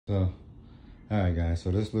So, alright guys,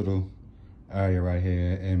 so this little area right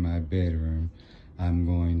here in my bedroom, I'm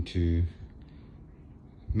going to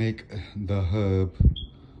make the hub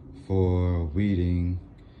for weeding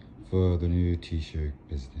for the new t-shirt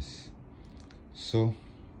business. So,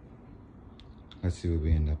 let's see where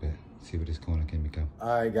we end up at. See what this corner can become.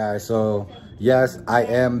 All right, guys. So yes, I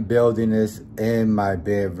am building this in my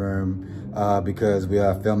bedroom because we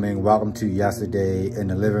are filming Welcome to Yesterday in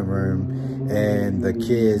the living room, and the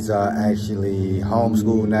kids are actually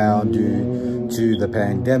homeschooled now due to the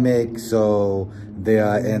pandemic. So they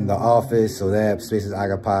are in the office, so they have spaces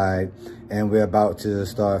occupied, and we're about to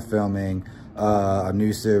start filming a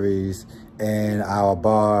new series in our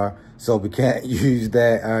bar. So we can't use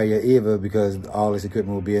that area either because all this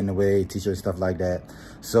equipment will be in the way, t-shirts, stuff like that.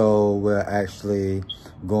 So we're actually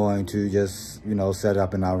going to just, you know, set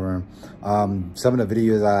up in our room. Some of the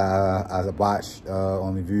videos I watched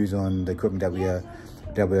on reviews on the equipment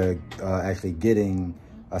that we're actually getting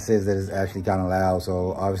says that it's actually kind of loud.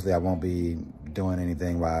 So obviously I won't be doing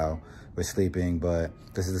anything while we're sleeping, but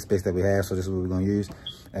this is the space that we have, so this is what we're gonna use.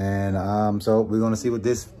 And so we're gonna see what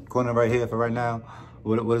this corner right here for right now,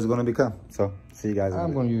 what is going to become. So see you guys.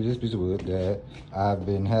 I'm going to use this piece of wood that I've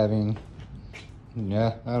been having, I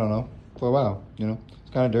don't know, for a while. You know, it's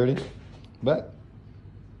kind of dirty, but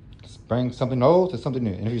let's bring something old to something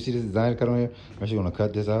new. And if you see this design cut on here, I'm actually going to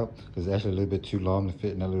cut this out because it's actually a little bit too long to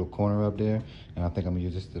fit in that little corner up there. And I think I'm going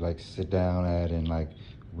to use this to like sit down at and like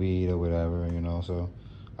weed or whatever, you know. So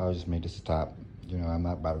I'll just make this the top. You know, I'm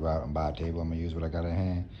not about to go out and buy a table. I'm going to use what I got at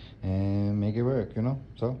hand and make it work, you know.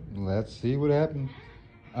 So let's see what happens.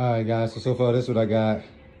 All right, guys, so far this is what I got.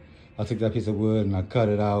 I took that piece of wood and I cut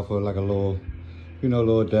it out for like a little, you know,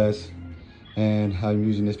 little desk. And I'm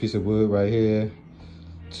using this piece of wood right here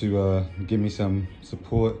to give me some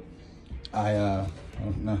support. Oh,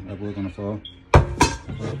 no, that wood's gonna fall.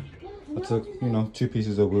 I took, you know, 2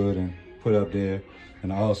 pieces of wood and put it up there.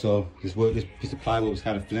 And also, this piece of plywood was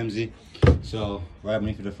kind of flimsy. So right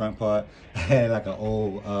beneath the front part, I had like an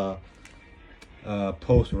old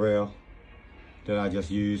post rail that I just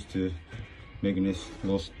used to making this a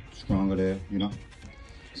little stronger there, you know.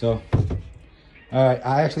 So, all right,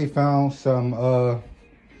 I actually found some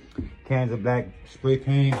cans of black spray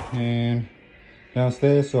paint and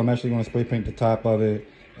downstairs, so I'm actually gonna spray paint the top of it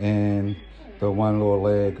and the one little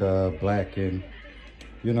leg black, and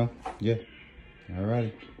you know, yeah. All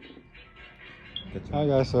right. All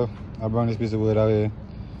right, guys, so I brought this piece of wood out here. You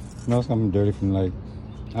know, it's gonna be dirty from like,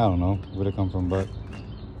 I don't know where it come from, but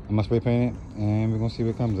I'm gonna spray paint it and we're gonna see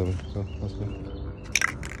what comes of it. So let's go.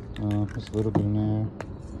 Put a little bit in there.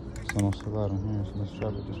 It's almost a lot in here, so let's try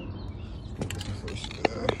it. Just get this one first.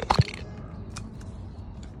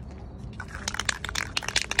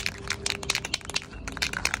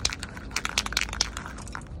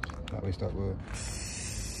 That way start wood.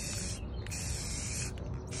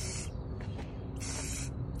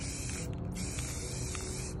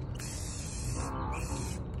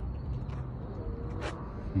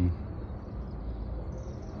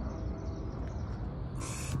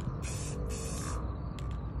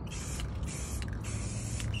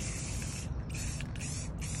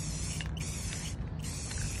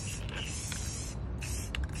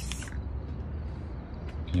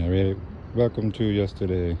 Yeah, ready? Welcome to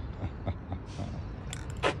yesterday.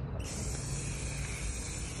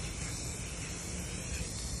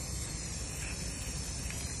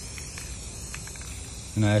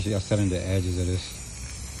 And I set in the edges of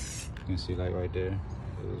this. You can see like right there.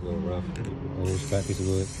 It was a little rough. Old fat piece of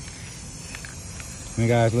wood. I mean,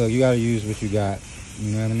 guys, look, you gotta use what you got.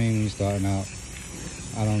 You know what I mean? When you're starting out.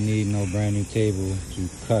 I don't need no brand new table to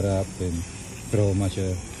cut up and put a whole bunch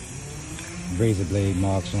of razor blade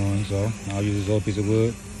marks on. So I'll use this old piece of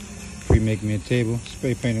wood, pre-make me a table,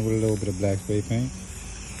 spray paint it with a little bit of black spray paint.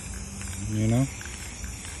 You know?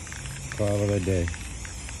 Call it a day.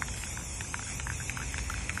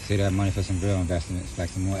 Save that money for some real investments, like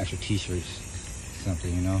some more extra t-shirts,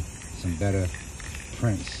 something, you know, some better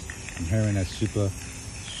prints. I'm hearing that super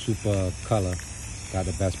color got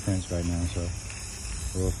the best prints right now, so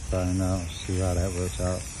we'll find out, see how that works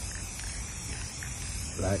out.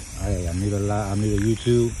 Like, I'm new to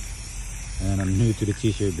YouTube, and I'm new to the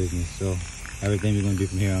t-shirt business, so everything we're gonna do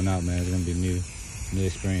from here on out, man, is gonna be new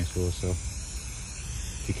experience for us. So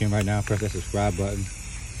if you can right now, press that subscribe button.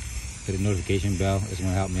 Hit the notification bell. It's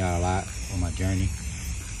gonna help me out a lot on my journey.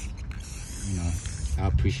 You know, I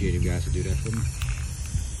appreciate you guys to do that for me.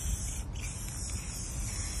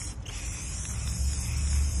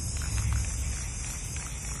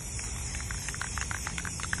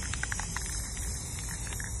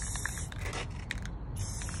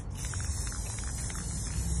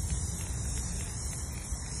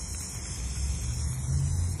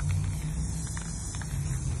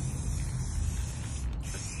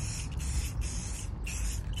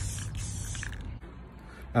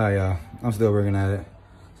 All right, y'all, I'm still working at it.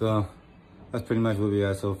 So that's pretty much what we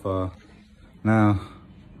got so far. Now,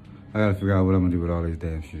 I gotta figure out what I'm gonna do with all these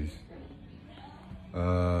damn shoes.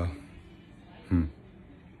 I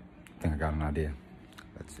think I got an idea.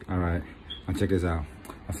 Let's see. All right, now check this out.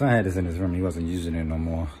 My son had this in his room. He wasn't using it no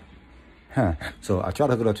more. So I tried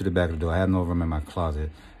to hook it up to the back of the door. I had no room in my closet.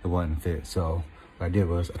 It wasn't fit. So what I did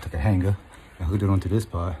was I took a hanger and hooked it onto this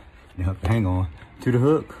part and hooked the hanger on to the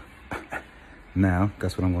hook. Now,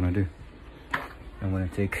 guess what I'm gonna do? I'm gonna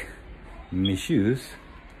take my shoes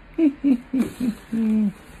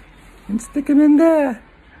and stick them in there.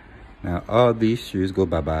 Now, all these shoes go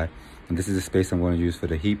bye-bye. And this is the space I'm gonna use for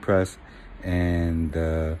the heat press and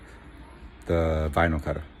the vinyl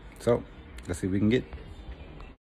cutter. So, let's see what we can get.